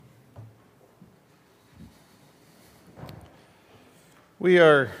We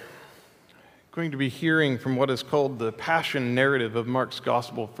are going to be hearing from what is called the Passion narrative of Mark's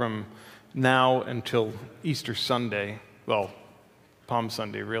Gospel from now until Easter Sunday. Well, Palm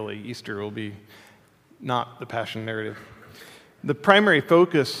Sunday, really. Easter will be not the Passion narrative. The primary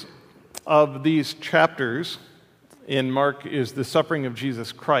focus of these chapters in Mark is the suffering of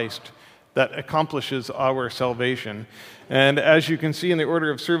Jesus Christ that accomplishes our salvation. And as you can see in the order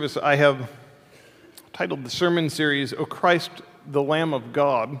of service, I have titled the sermon series, O Christ, the Lamb of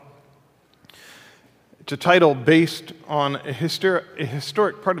God. It's a title based on a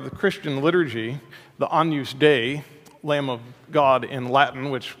historic part of the Christian liturgy, the Agnus Dei, Lamb of God in Latin,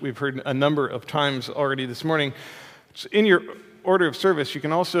 which we've heard a number of times already this morning. It's in your order of service. You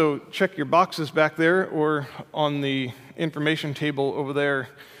can also check your boxes back there or on the information table over there.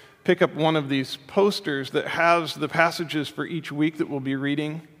 Pick up one of these posters that has the passages for each week that we'll be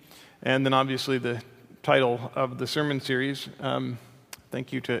reading, and then obviously the title of the sermon series.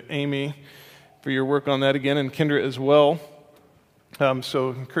 Thank you to Amy for your work on that again, and Kendra as well.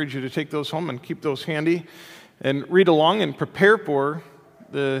 So I encourage you to take those home and keep those handy and read along and prepare for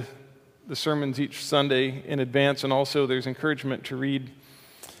the sermons each Sunday in advance. And also there's encouragement to read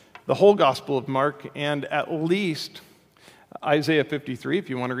the whole Gospel of Mark and at least Isaiah 53. If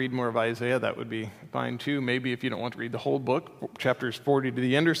you want to read more of Isaiah, that would be fine too. Maybe if you don't want to read the whole book, chapters 40 to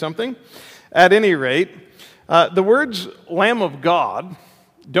the end or something. At any rate, the words Lamb of God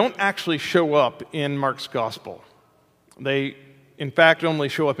don't actually show up in Mark's Gospel. They, in fact, only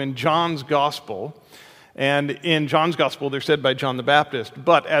show up in John's Gospel. And in John's Gospel, they're said by John the Baptist.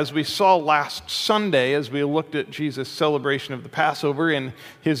 But as we saw last Sunday, as we looked at Jesus' celebration of the Passover and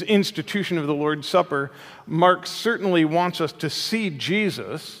his institution of the Lord's Supper, Mark certainly wants us to see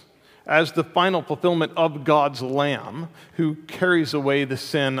Jesus as the final fulfillment of God's Lamb who carries away the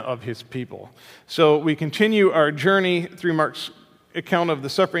sin of his people. So we continue our journey through Mark's account of the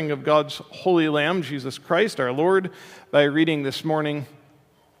suffering of God's Holy Lamb, Jesus Christ, our Lord, by reading this morning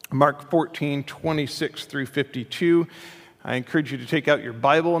Mark 14, 26 through 52. I encourage you to take out your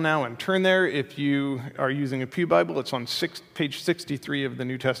Bible now and turn there. If you are using a Pew Bible, it's on page 63 of the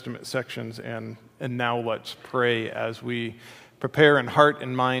New Testament sections. And now let's pray as we prepare in heart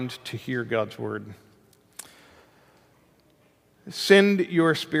and mind to hear God's word. Send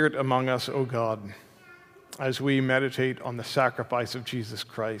your Spirit among us, O God, as we meditate on the sacrifice of Jesus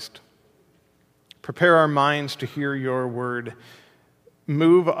Christ. Prepare our minds to hear your word.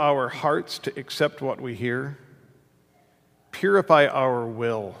 Move our hearts to accept what we hear. Purify our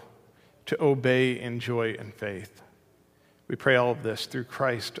will to obey in joy and faith. We pray all of this through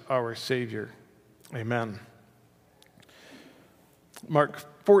Christ our Savior. Amen. Mark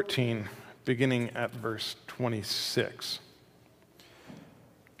 14, beginning at verse 26.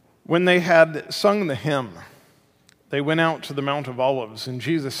 When they had sung the hymn, they went out to the Mount of Olives, and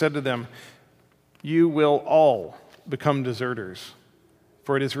Jesus said to them, "You will all become deserters.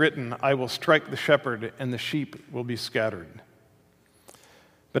 For it is written, I will strike the shepherd, and the sheep will be scattered.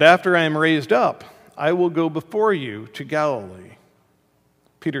 But after I am raised up, I will go before you to Galilee."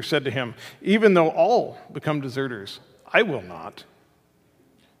 Peter said to him, "Even though all become deserters, I will not."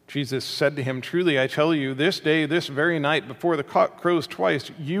 Jesus said to him, "Truly I tell you, this day, this very night, before the cock crows twice,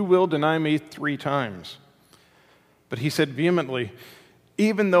 you will deny me 3 times. But he said vehemently,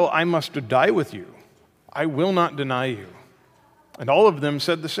 "Even though I must die with you, I will not deny you." And all of them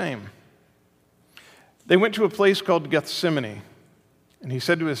said the same. They went to a place called Gethsemane, and he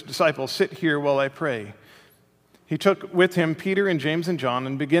said to his disciples, "Sit here while I pray." He took with him Peter and James and John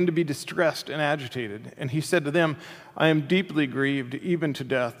and began to be distressed and agitated. And he said to them, "I am deeply grieved, even to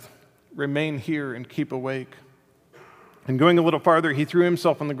death. Remain here and keep awake." And going a little farther, he threw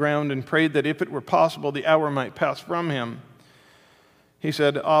himself on the ground and prayed that if it were possible, the hour might pass from him. He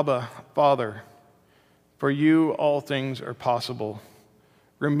said, "Abba, Father, for you all things are possible.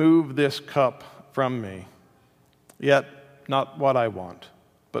 Remove this cup from me. Yet not what I want,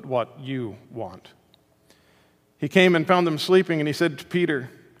 but what you want." He came and found them sleeping, and he said to Peter,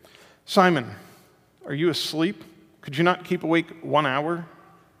 "Simon, are you asleep? Could you not keep awake 1 hour?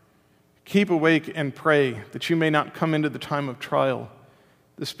 Keep awake and pray that you may not come into the time of trial.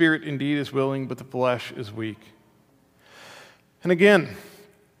 The spirit indeed is willing, but the flesh is weak." And again,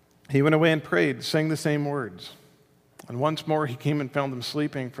 he went away and prayed, saying the same words. And once more he came and found them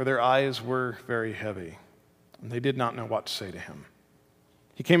sleeping, for their eyes were very heavy, and they did not know what to say to him.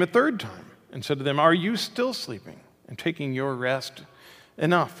 He came a 3rd time and said to them, "Are you still sleeping and taking your rest?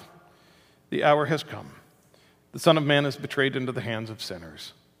 Enough. The hour has come. The Son of Man is betrayed into the hands of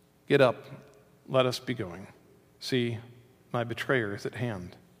sinners. Get up, let us be going. See, my betrayer is at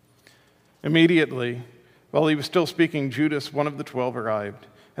hand." Immediately, While he was still speaking, Judas, one of the 12, arrived,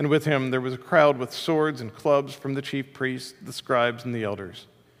 and with him there was a crowd with swords and clubs from the chief priests, the scribes, and the elders.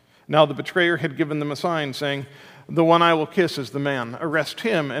 Now the betrayer had given them a sign, saying, "The one I will kiss is the man. Arrest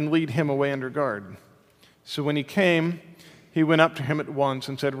him and lead him away under guard." So when he came, he went up to him at once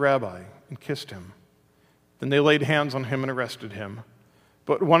and said, "Rabbi," and kissed him. Then they laid hands on him and arrested him.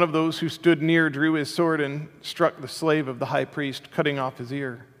 But one of those who stood near drew his sword and struck the slave of the high priest, cutting off his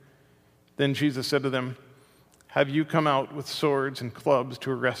ear. Then Jesus said to them, "Have you come out with swords and clubs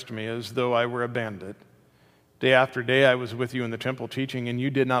to arrest me as though I were a bandit? Day after day I was with you in the temple teaching, and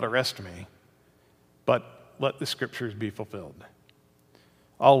you did not arrest me. But let the scriptures be fulfilled."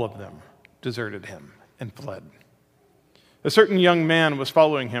 All of them deserted him and fled. A certain young man was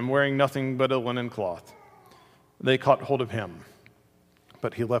following him, wearing nothing but a linen cloth. They caught hold of him,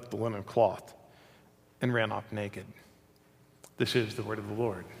 but he left the linen cloth and ran off naked. This is the word of the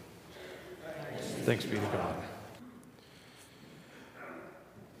Lord. Thanks be to God.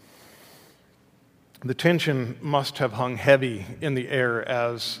 The tension must have hung heavy in the air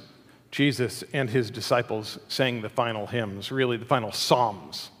as Jesus and his disciples sang the final hymns, really the final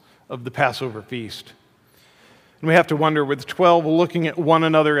psalms of the Passover feast. And we have to wonder, with 12 looking at one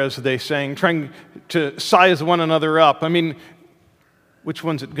another as they sang, trying to size one another up, which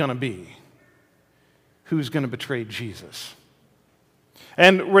one's it going to be? Who's going to betray Jesus?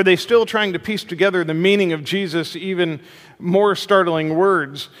 And were they still trying to piece together the meaning of Jesus' even more startling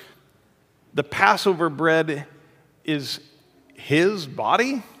words? The Passover bread is his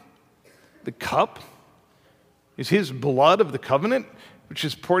body? The cup is his blood of the covenant, which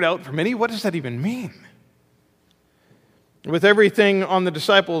is poured out for many? What does that even mean? With everything on the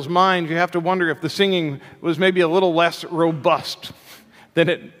disciples' mind, you have to wonder if the singing was maybe a little less robust than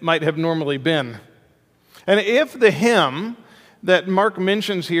it might have normally been. And if the hymn that Mark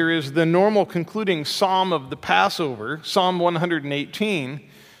mentions here is the normal concluding psalm of the Passover, Psalm 118,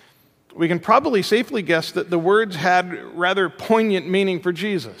 we can probably safely guess that the words had rather poignant meaning for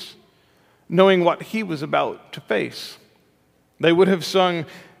Jesus, knowing what he was about to face. They would have sung,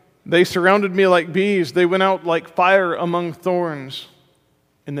 "They surrounded me like bees, they went out like fire among thorns.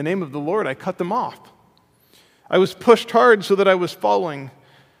 In the name of the Lord I cut them off. I was pushed hard so that I was falling,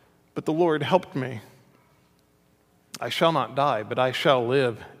 but the Lord helped me. I shall not die, but I shall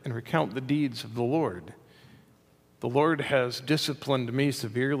live and recount the deeds of the Lord. The Lord has disciplined me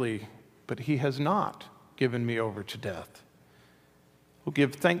severely, but he has not given me over to death. Oh,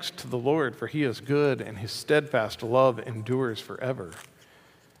 give thanks to the Lord, for he is good, and his steadfast love endures forever."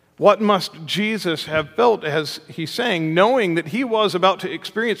 What must Jesus have felt as he sang, knowing that he was about to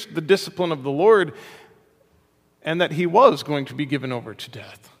experience the discipline of the Lord and that he was going to be given over to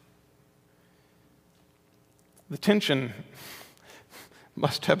death? The tension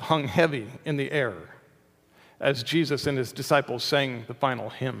must have hung heavy in the air as Jesus and his disciples sang the final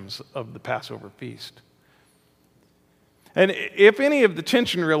hymns of the Passover feast. And if any of the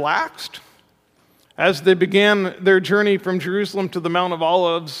tension relaxed, as they began their journey from Jerusalem to the Mount of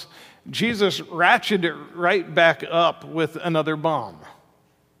Olives, Jesus ratcheted it right back up with another bomb.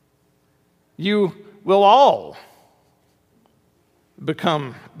 You will all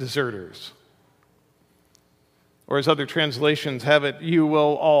become deserters. Or as other translations have it, you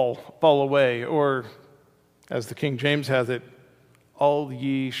will all fall away. Or as the King James has it, all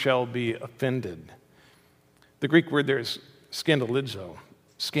ye shall be offended. The Greek word there is scandalizo,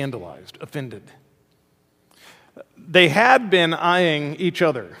 scandalized, offended. They had been eyeing each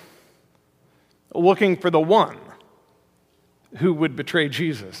other, looking for the one who would betray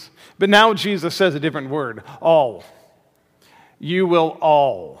Jesus. But now Jesus says a different word, all. You will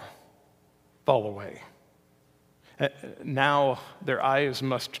all fall away. Now their eyes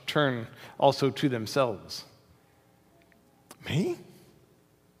must turn also to themselves. Me?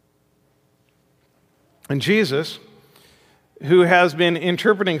 And Jesus, who has been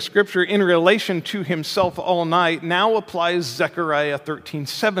interpreting Scripture in relation to himself all night, now applies Zechariah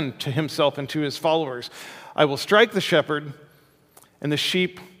 13:7 to himself and to his followers. I will strike the shepherd, and the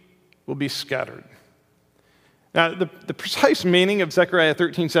sheep will be scattered. Now, the precise meaning of Zechariah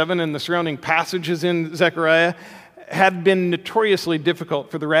 13:7 and the surrounding passages in Zechariah had been notoriously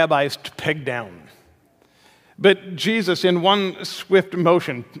difficult for the rabbis to peg down. But Jesus, in one swift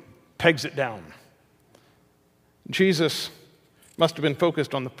motion, pegs it down. Jesus must have been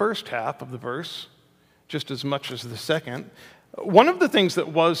focused on the first half of the verse just as much as the second. One of the things that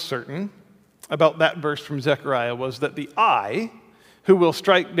was certain about that verse from Zechariah was that the eye who will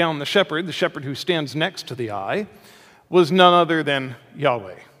strike down the shepherd who stands next to the eye, was none other than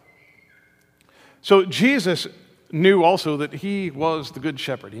Yahweh. So Jesus knew also that he was the good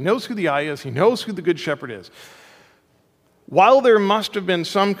shepherd. He knows who the I is. He knows who the good shepherd is. While there must have been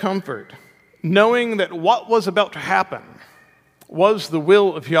some comfort, knowing that what was about to happen was the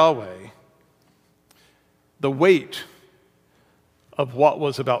will of Yahweh, the weight of what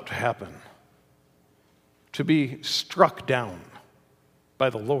was about to happen, to be struck down by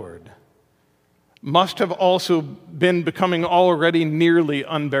the Lord, must have also been becoming already nearly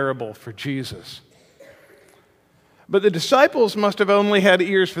unbearable for Jesus. But the disciples must have only had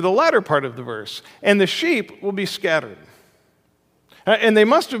ears for the latter part of the verse, and the sheep will be scattered. And they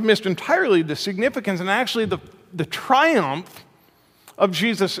must have missed entirely the significance and actually the triumph of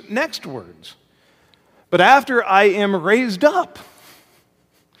Jesus' next words. But after I am raised up,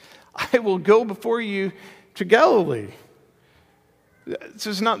 I will go before you to Galilee. This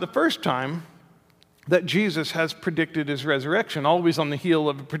is not the first time that Jesus has predicted his resurrection, always on the heel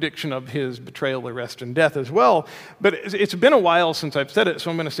of a prediction of his betrayal, arrest, and death as well. But it's been a while since I've said it,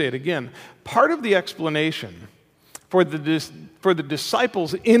 so I'm going to say it again. Part of the explanation for the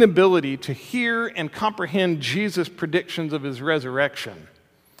disciples' inability to hear and comprehend Jesus' predictions of his resurrection,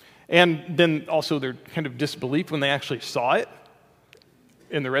 and then also their kind of disbelief when they actually saw it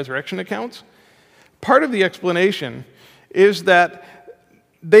in the resurrection accounts, part of the explanation is that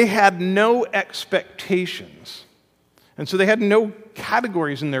they had no expectations. And so they had no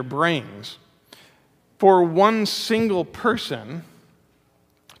categories in their brains for one single person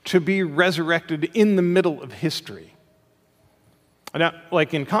to be resurrected in the middle of history. Now,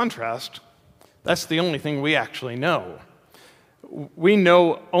 like in contrast, that's the only thing we actually know. We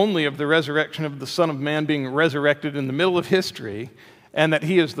know only of the resurrection of the Son of Man being resurrected in the middle of history, and that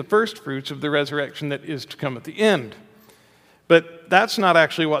he is the first fruits of the resurrection that is to come at the end. But that's not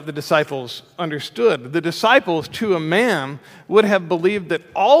actually what the disciples understood. The disciples, to a man, would have believed that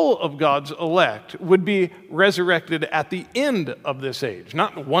all of God's elect would be resurrected at the end of this age,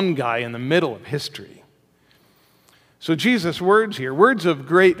 not one guy in the middle of history. So Jesus' words here, words of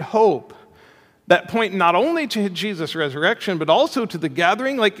great hope, that point not only to Jesus' resurrection, but also to the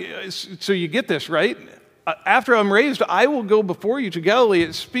gathering. So you get this, right? After I'm raised, I will go before you to Galilee.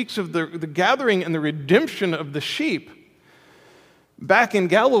 It speaks of the gathering and the redemption of the sheep back in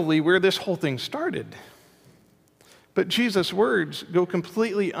Galilee where this whole thing started. But Jesus' words go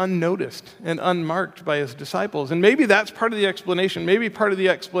completely unnoticed and unmarked by his disciples. And maybe that's part of the explanation. Maybe part of the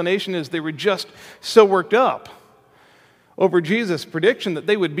explanation is they were just so worked up over Jesus' prediction that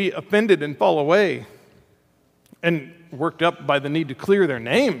they would be offended and fall away, and worked up by the need to clear their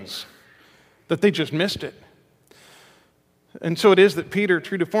names, that they just missed it. And so it is that Peter,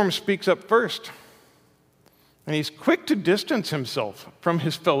 true to form, speaks up first. And he's quick to distance himself from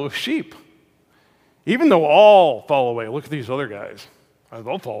his fellow sheep. Even though all fall away. Look at these other guys.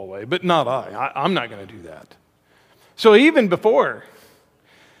 They'll fall away, but not I. I'm not going to do that. So even before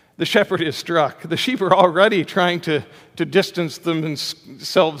the shepherd is struck, the sheep are already trying to distance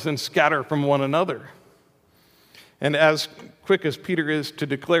themselves and scatter from one another. And as quick as Peter is to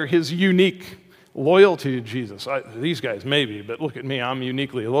declare his unique loyalty to Jesus, these guys maybe, but look at me, I'm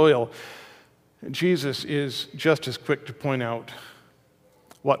uniquely loyal. Jesus is just as quick to point out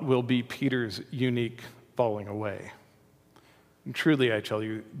what will be Peter's unique falling away. And truly, I tell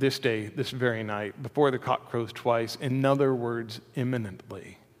you, this day, this very night, before the cock crows twice, in other words,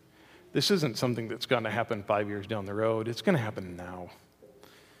 imminently, this isn't something that's going to happen 5 years down the road. It's going to happen now.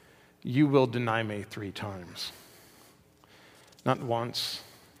 You will deny me 3 times. Not once,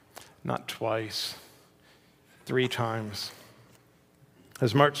 not twice, 3 times.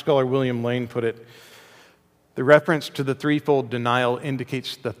 As Mark scholar William Lane put it, the reference to the threefold denial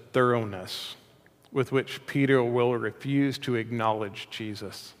indicates the thoroughness with which Peter will refuse to acknowledge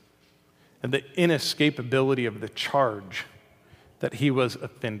Jesus and the inescapability of the charge that he was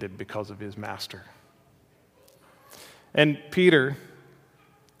offended because of his master. And Peter,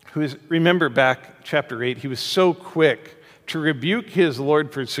 remember back chapter 8, he was so quick to rebuke his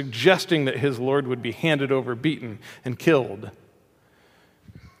Lord for suggesting that his Lord would be handed over, beaten, and killed,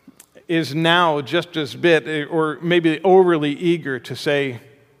 is now just as bit, or maybe overly eager to say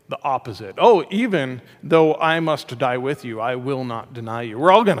the opposite. Oh, even though I must die with you, I will not deny you.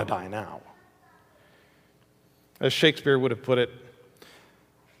 We're all going to die now. As Shakespeare would have put it,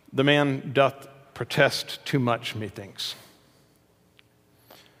 the man doth protest too much, methinks.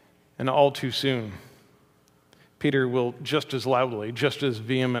 And all too soon, Peter will just as loudly, just as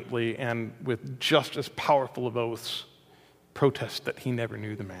vehemently, and with just as powerful of oaths protest that he never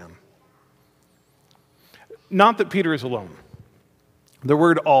knew the man. Not that Peter is alone. The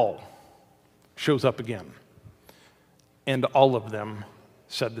word all shows up again. And all of them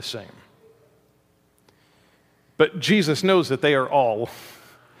said the same. But Jesus knows that they are all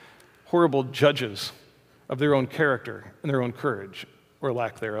horrible judges of their own character and their own courage, or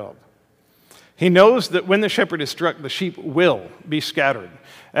lack thereof. He knows that when the shepherd is struck, the sheep will be scattered.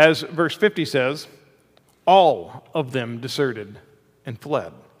 As verse 50 says, all of them deserted and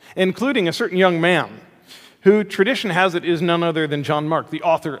fled, including a certain young man who tradition has it is none other than John Mark, the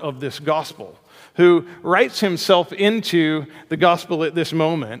author of this gospel, who writes himself into the gospel at this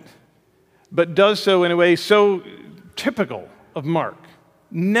moment, but does so in a way so typical of Mark.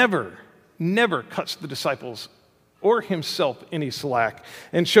 Never cuts the disciples or himself any slack,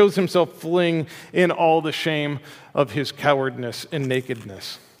 and shows himself fleeing in all the shame of his cowardness and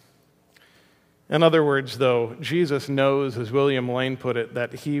nakedness. In other words, though, Jesus knows, as William Lane put it,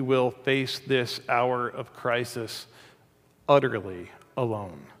 that he will face this hour of crisis utterly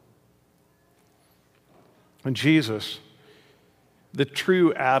alone. And Jesus, the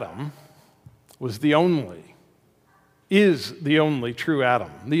true Adam, is the only true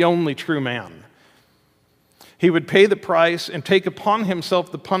Adam, the only true man. He would pay the price and take upon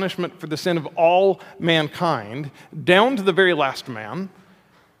himself the punishment for the sin of all mankind, down to the very last man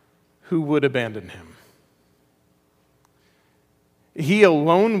who would abandon him. He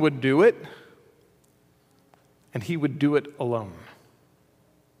alone would do it, and he would do it alone.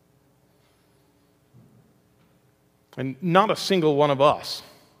 And not a single one of us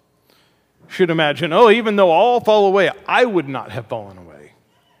should imagine, even though all fall away, I would not have fallen away.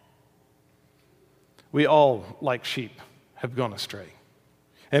 We all, like sheep, have gone astray.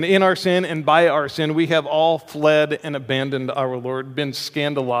 And in our sin and by our sin, we have all fled and abandoned our Lord, been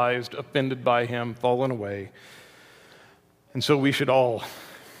scandalized, offended by him, fallen away. And so we should all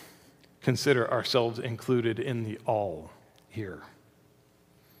consider ourselves included in the all here.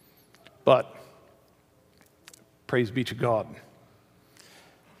 But, praise be to God,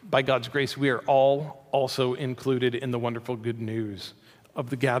 by God's grace, we are all also included in the wonderful good news of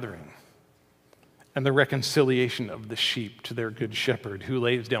the gathering and the reconciliation of the sheep to their good shepherd who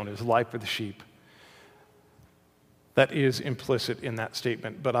lays down his life for the sheep. That is implicit in that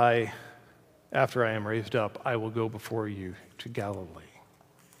statement. But after I am raised up, I will go before you to Galilee.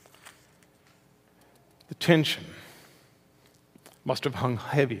 The tension must have hung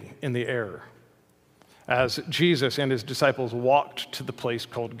heavy in the air as Jesus and his disciples walked to the place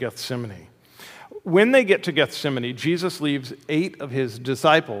called Gethsemane. When they get to Gethsemane, Jesus leaves 8 of his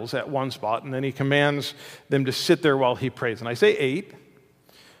disciples at one spot, and then he commands them to sit there while he prays. And I say 8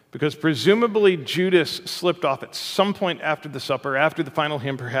 because presumably Judas slipped off at some point after the supper, after the final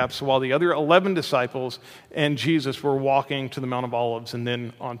hymn perhaps, while the other 11 disciples and Jesus were walking to the Mount of Olives and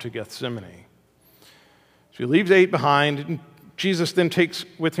then on to Gethsemane. So he leaves 8 behind, and Jesus then takes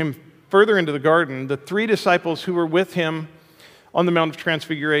with him further into the garden the 3 disciples who were with him on the Mount of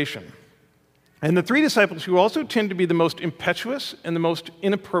Transfiguration. And the 3 disciples who also tend to be the most impetuous and the most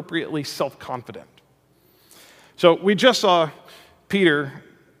inappropriately self-confident. So we just saw Peter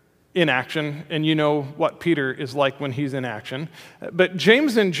in action, and you know what Peter is like when he's in action. But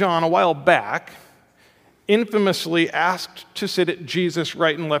James and John, a while back, infamously asked to sit at Jesus'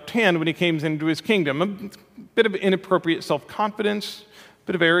 right and left hand when he came into his kingdom. A bit of inappropriate self-confidence, a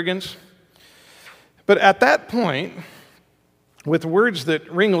bit of arrogance. But at that point, with words that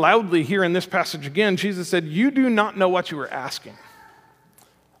ring loudly here in this passage again, Jesus said, "You do not know what you are asking.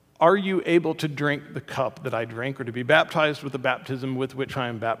 Are you able to drink the cup that I drank, or to be baptized with the baptism with which I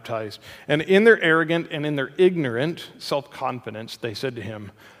am baptized?" And in their arrogant and in their ignorant self-confidence, they said to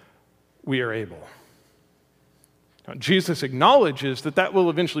him, "We are able." Now, Jesus acknowledges that that will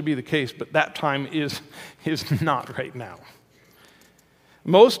eventually be the case, but that time is not right now.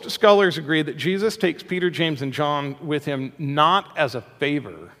 Most scholars agree that Jesus takes Peter, James, and John with him not as a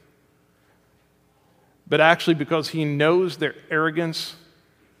favor, but actually because he knows their arrogance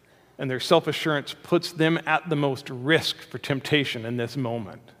and their self-assurance puts them at the most risk for temptation in this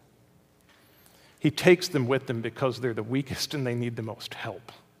moment. He takes them with them because they're the weakest and they need the most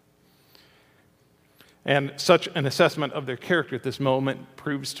help. And such an assessment of their character at this moment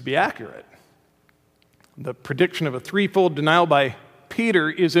proves to be accurate. The prediction of a threefold denial by Peter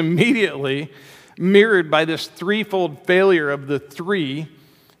is immediately mirrored by this threefold failure of the 3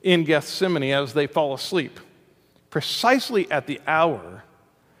 in Gethsemane as they fall asleep, precisely at the hour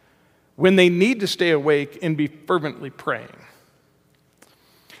when they need to stay awake and be fervently praying.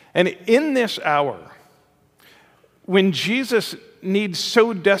 And in this hour, when Jesus needs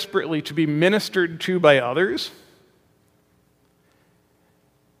so desperately to be ministered to by others,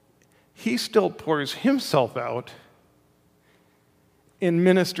 he still pours himself out in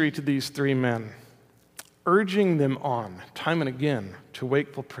ministry to these 3 men, urging them on time and again to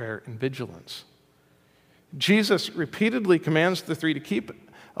wakeful prayer and vigilance. Jesus repeatedly commands the three to keep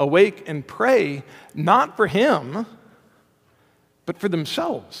awake and pray, not for him, but for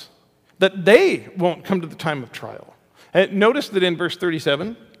themselves, that they won't come to the time of trial. And notice that in verse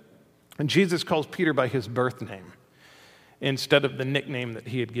 37, Jesus calls Peter by his birth name instead of the nickname that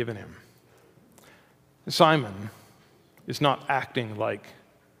he had given him. Simon is not acting like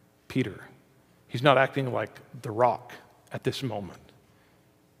Peter. He's not acting like the rock at this moment,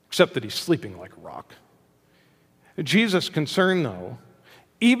 except that he's sleeping like a rock. Jesus' concern, though,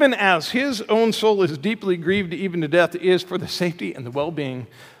 even as his own soul is deeply grieved even to death, is for the safety and the well-being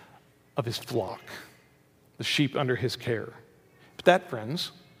of his flock, the sheep under his care. But that,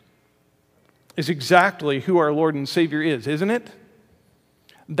 friends, is exactly who our Lord and Savior is, isn't it?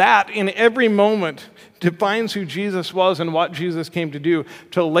 That, in every moment, defines who Jesus was and what Jesus came to do,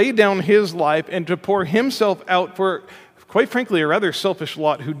 to lay down his life and to pour himself out for, quite frankly, a rather selfish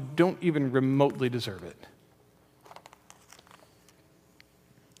lot who don't even remotely deserve it.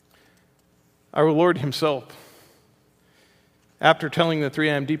 Our Lord himself, after telling the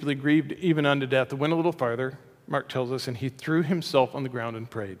three, I am deeply grieved even unto death, went a little farther, Mark tells us, and he threw himself on the ground and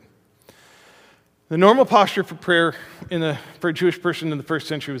prayed. The normal posture for prayer for a Jewish person in the first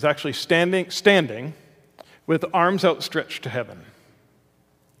century was actually standing with arms outstretched to heaven.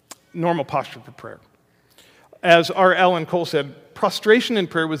 Normal posture for prayer. As R. Alan Cole said, prostration in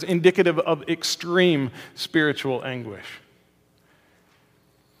prayer was indicative of extreme spiritual anguish.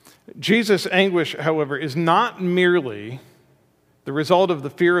 Jesus' anguish, however, is not merely the result of the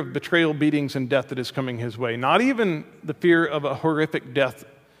fear of betrayal, beatings, and death that is coming his way, not even the fear of a horrific death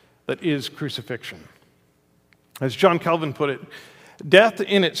that is crucifixion. As John Calvin put it, death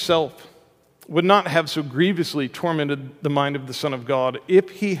in itself would not have so grievously tormented the mind of the Son of God if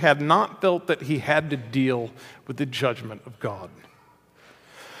he had not felt that he had to deal with the judgment of God.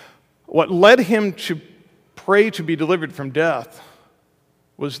 What led him to pray to be delivered from death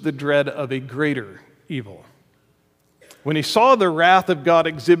was the dread of a greater evil. When he saw the wrath of God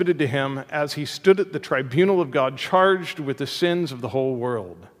exhibited to him as he stood at the tribunal of God charged with the sins of the whole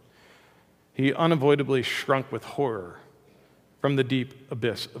world, he unavoidably shrunk with horror from the deep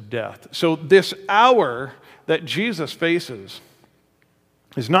abyss of death. So this hour that Jesus faces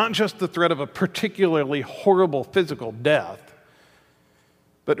is not just the threat of a particularly horrible physical death,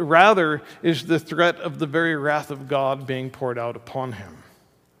 but rather is the threat of the very wrath of God being poured out upon him.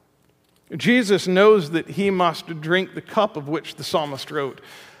 Jesus knows that he must drink the cup of which the psalmist wrote.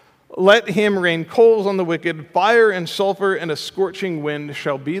 Let him rain coals on the wicked, fire and sulfur and a scorching wind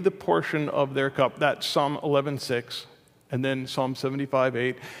shall be the portion of their cup. That's Psalm 11:6, and then Psalm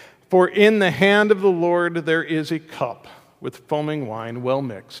 75:8. For in the hand of the Lord there is a cup with foaming wine well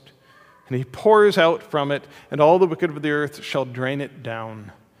mixed, and he pours out from it, and all the wicked of the earth shall drain it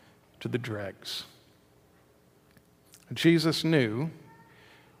down to the dregs. Jesus knew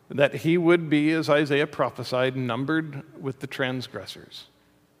that he would be, as Isaiah prophesied, numbered with the transgressors,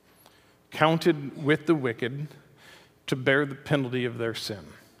 counted with the wicked to bear the penalty of their sin.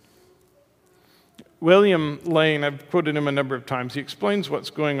 William Lane, I've quoted him a number of times, he explains what's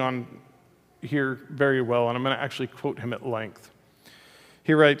going on here very well, and I'm going to actually quote him at length.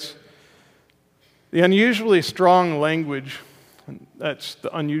 He writes, the unusually strong language, that's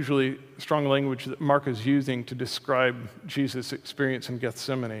the unusually strong language that Mark is using to describe Jesus' experience in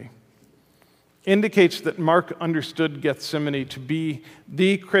Gethsemane, indicates that Mark understood Gethsemane to be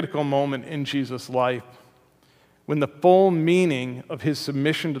the critical moment in Jesus' life when the full meaning of his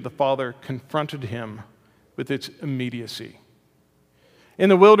submission to the Father confronted him with its immediacy. In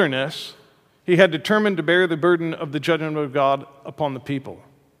the wilderness, he had determined to bear the burden of the judgment of God upon the people.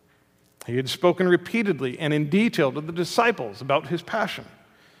 He had spoken repeatedly and in detail to the disciples about his passion.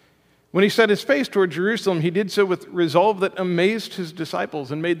 When he set his face toward Jerusalem, he did so with resolve that amazed his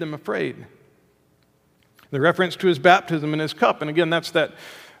disciples and made them afraid. The reference to his baptism and his cup, and again, that's that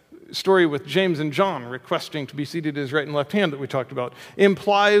story with James and John requesting to be seated at his right and left hand that we talked about,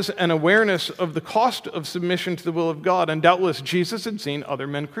 implies an awareness of the cost of submission to the will of God, and doubtless Jesus had seen other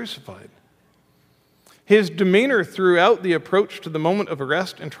men crucified. His demeanor throughout the approach to the moment of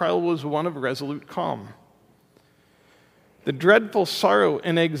arrest and trial was one of resolute calm. The dreadful sorrow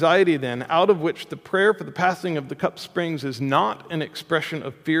and anxiety, then, out of which the prayer for the passing of the cup springs, is not an expression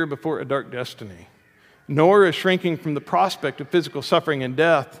of fear before a dark destiny, nor a shrinking from the prospect of physical suffering and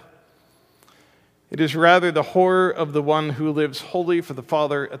death. It is rather the horror of the one who lives wholly for the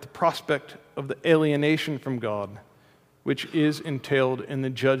Father at the prospect of the alienation from God, which is entailed in the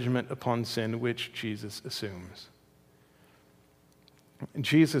judgment upon sin which Jesus assumes. And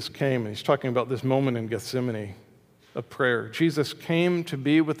Jesus came, and he's talking about this moment in Gethsemane of prayer. Jesus came to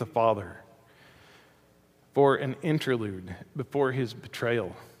be with the Father, for an interlude before his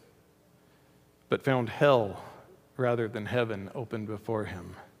betrayal, but found hell rather than heaven open before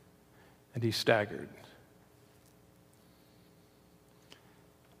him, and he staggered.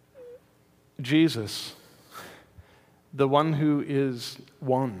 Jesus, the one who is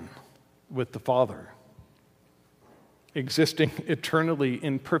one with the Father, existing eternally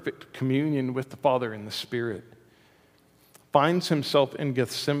in perfect communion with the Father and the Spirit, finds himself in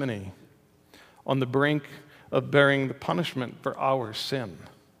Gethsemane on the brink of bearing the punishment for our sin.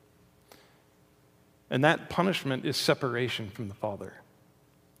 And that punishment is separation from the Father.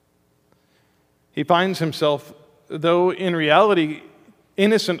 He finds himself, though in reality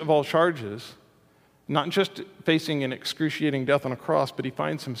innocent of all charges, not just facing an excruciating death on a cross, but he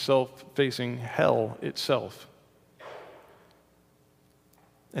finds himself facing hell itself.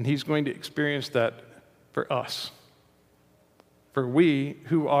 And he's going to experience that for us, for we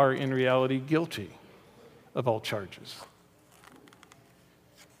who are in reality guilty of all charges.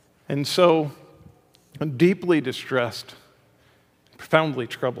 And so, deeply distressed, profoundly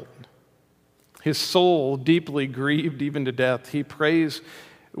troubled, his soul deeply grieved even to death, he prays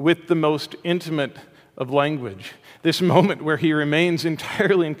with the most intimate of language, this moment where he remains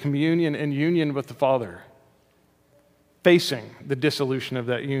entirely in communion and union with the Father, facing the dissolution of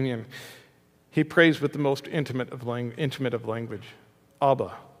that union. He prays with the most intimate of language.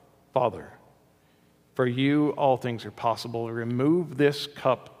 Abba, Father, for you all things are possible. Remove this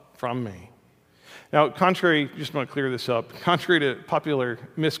cup from me. Now, just want to clear this up, contrary to popular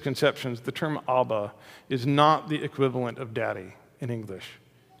misconceptions, the term Abba is not the equivalent of daddy in English.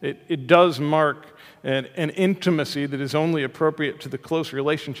 It does mark an intimacy that is only appropriate to the close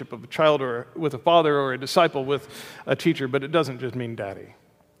relationship of a child or with a father or a disciple with a teacher, but it doesn't just mean daddy.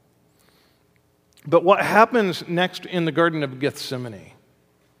 But what happens next in the Garden of Gethsemane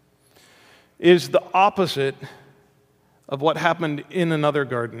is the opposite of what happened in another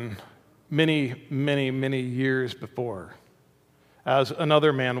garden many, many, many years before, as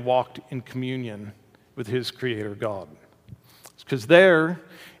another man walked in communion with his Creator God. Because there,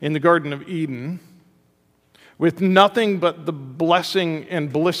 in the Garden of Eden, with nothing but the blessing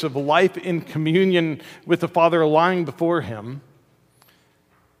and bliss of life in communion with the Father lying before him,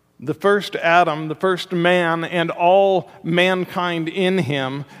 the first Adam, the first man, and all mankind in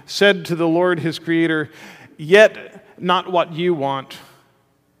him said to the Lord his Creator, "Yet not what you want,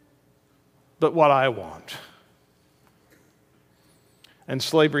 but what I want." And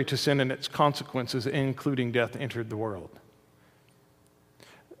slavery to sin and its consequences, including death, entered the world.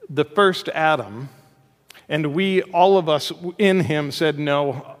 The first Adam, and we, all of us in him, said,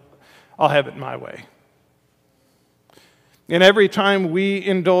 "No, I'll have it my way." And every time we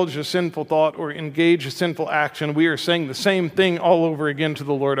indulge a sinful thought or engage a sinful action, we are saying the same thing all over again to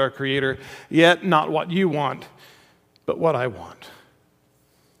the Lord our Creator, "Yet not what you want, but what I want.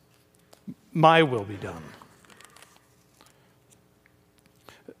 My will be done."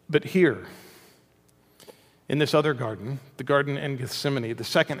 But here, in this other garden, the garden in Gethsemane, the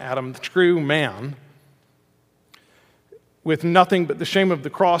second Adam, the true man, with nothing but the shame of the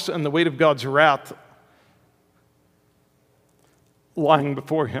cross and the weight of God's wrath lying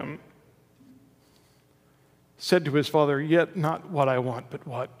before him, said to his Father, "Yet not what I want, but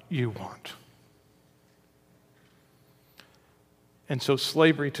what you want." And so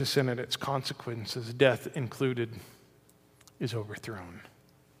slavery to sin and its consequences, death included, is overthrown.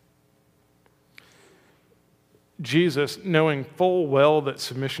 Jesus, knowing full well that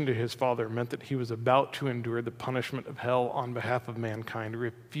submission to his Father meant that he was about to endure the punishment of hell on behalf of mankind,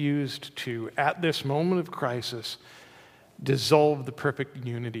 refused to, at this moment of crisis, dissolve the perfect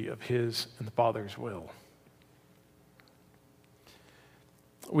unity of his and the Father's will.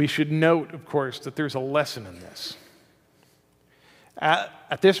 We should note, of course, that there's a lesson in this.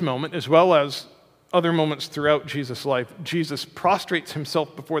 At this moment, as well as other moments throughout Jesus' life, Jesus prostrates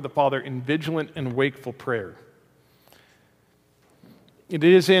himself before the Father in vigilant and wakeful prayer. It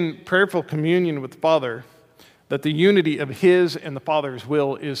is in prayerful communion with the Father that the unity of his and the Father's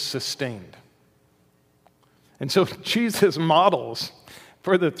will is sustained. And so Jesus models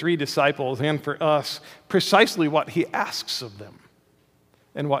for the three disciples and for us precisely what he asks of them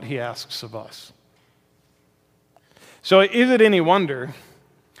and what he asks of us. So is it any wonder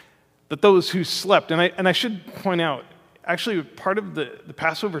that those who slept, and I should point out, actually part of the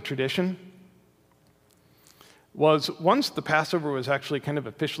Passover tradition was once the Passover was actually kind of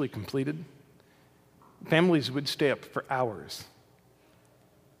officially completed, families would stay up for hours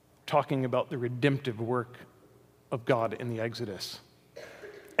talking about the redemptive work of God in the Exodus.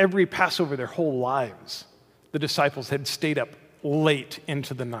 Every Passover their whole lives, the disciples had stayed up late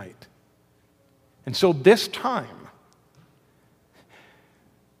into the night, And so this time,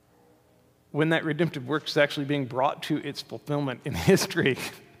 when that redemptive work is actually being brought to its fulfillment in history,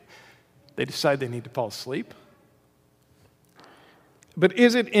 they decide they need to fall asleep. But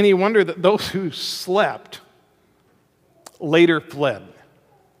is it any wonder that those who slept later fled?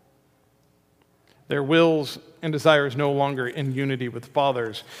 Their wills and desires no longer in unity with the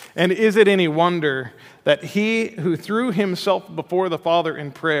Father's. And is it any wonder that he who threw himself before the Father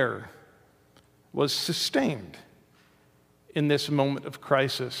in prayer was sustained in this moment of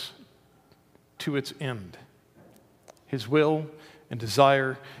crisis to its end? His will and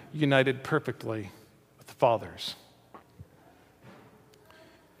desire united perfectly with the Father's.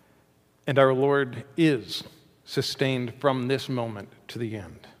 And our Lord is sustained from this moment to the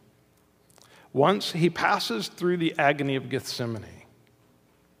end. Once he passes through the agony of Gethsemane,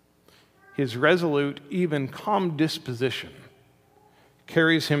 his resolute, even calm disposition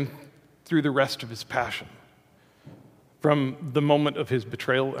carries him through the rest of his passion. From the moment of his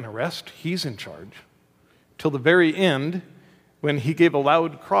betrayal and arrest, he's in charge, till the very end, when he gave a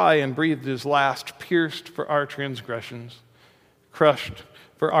loud cry and breathed his last, pierced for our transgressions, crushed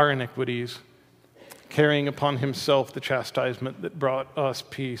for our iniquities, carrying upon himself the chastisement that brought us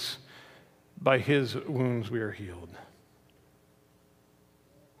peace. By his wounds we are healed.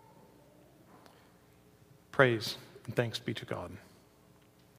 Praise and thanks be to God.